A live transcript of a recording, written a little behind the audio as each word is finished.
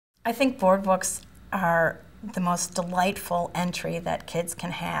I think board books are the most delightful entry that kids can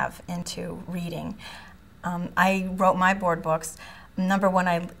have into reading. I wrote my board books. Number one,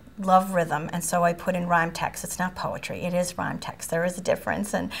 I love rhythm, and so I put in rhyme text. It's not poetry, it is rhyme text. There is a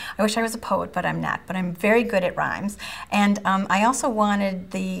difference, and I wish I was a poet, but I'm not. But I'm very good at rhymes. And I also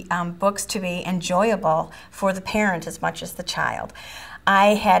wanted the books to be enjoyable for the parent as much as the child.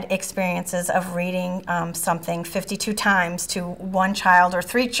 I had experiences of reading something 52 times to one child or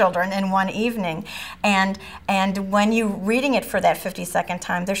three children in one evening, and when you're reading it for that 52nd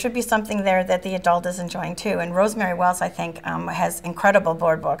time, there should be something there that the adult is enjoying too. And Rosemary Wells, I think, has incredible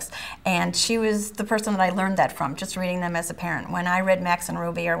board books, and she was the person that I learned that from, just reading them as a parent. When I read Max and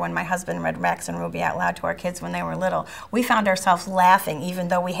Ruby, or when my husband read Max and Ruby out loud to our kids when they were little, we found ourselves laughing even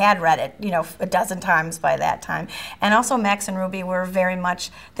though we had read it, you know, a dozen times by that time. And also Max and Ruby were very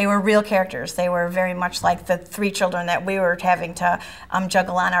much, they were real characters. They were very much like the three children that we were having to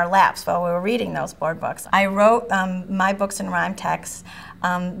juggle on our laps while we were reading those board books. I wrote my books in rhyme text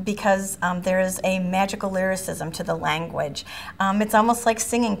because there is a magical lyricism to the language. It's almost like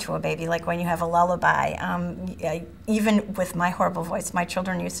singing to a baby, like when you have a lullaby. Even with my horrible voice, my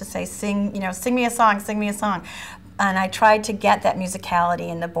children used to say, "Sing, you know, sing me a song, sing me a song." And I tried to get that musicality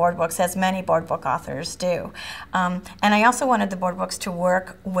in the board books, as many board book authors do. And I also wanted the board books to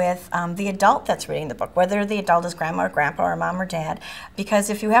work with the adult that's reading the book, whether the adult is grandma or grandpa or mom or dad,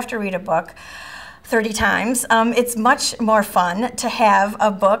 because if you have to read a book 30 times, it's much more fun to have a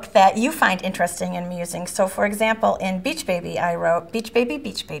book that you find interesting and amusing. So for example, in Beach Baby, I wrote, beach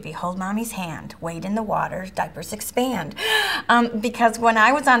baby, hold mommy's hand, wade in the water, diapers expand. Because when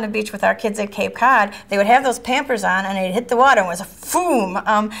I was on the beach with our kids at Cape Cod, they would have those Pampers on and they'd hit the water and it was a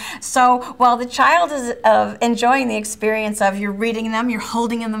foom. So while the child is enjoying the experience of you're reading them, you're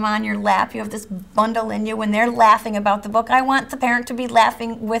holding them on your lap, you have this bundle in you, when they're laughing about the book, I want the parent to be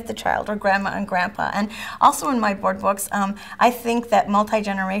laughing with the child, or grandma and grandpa. And also in my board books, I think that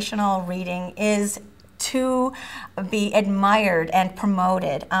multi-generational reading is to be admired and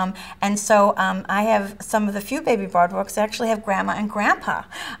promoted. And so I have some of the few baby board books that actually have grandma and grandpa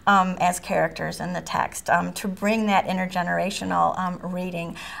as characters in the text to bring that intergenerational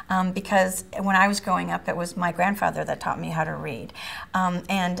reading, because when I was growing up, it was my grandfather that taught me how to read.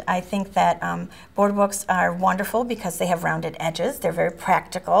 And I think that board books are wonderful because they have rounded edges. They're very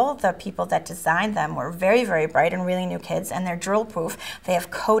practical. The people that designed them were very, very bright and really knew kids, and they're drill proof. They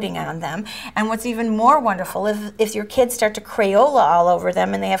have coating on them. And what's even more wonderful, if your kids start to Crayola all over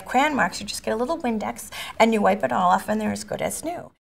them and they have crayon marks, you just get a little Windex and you wipe it all off and they're as good as new.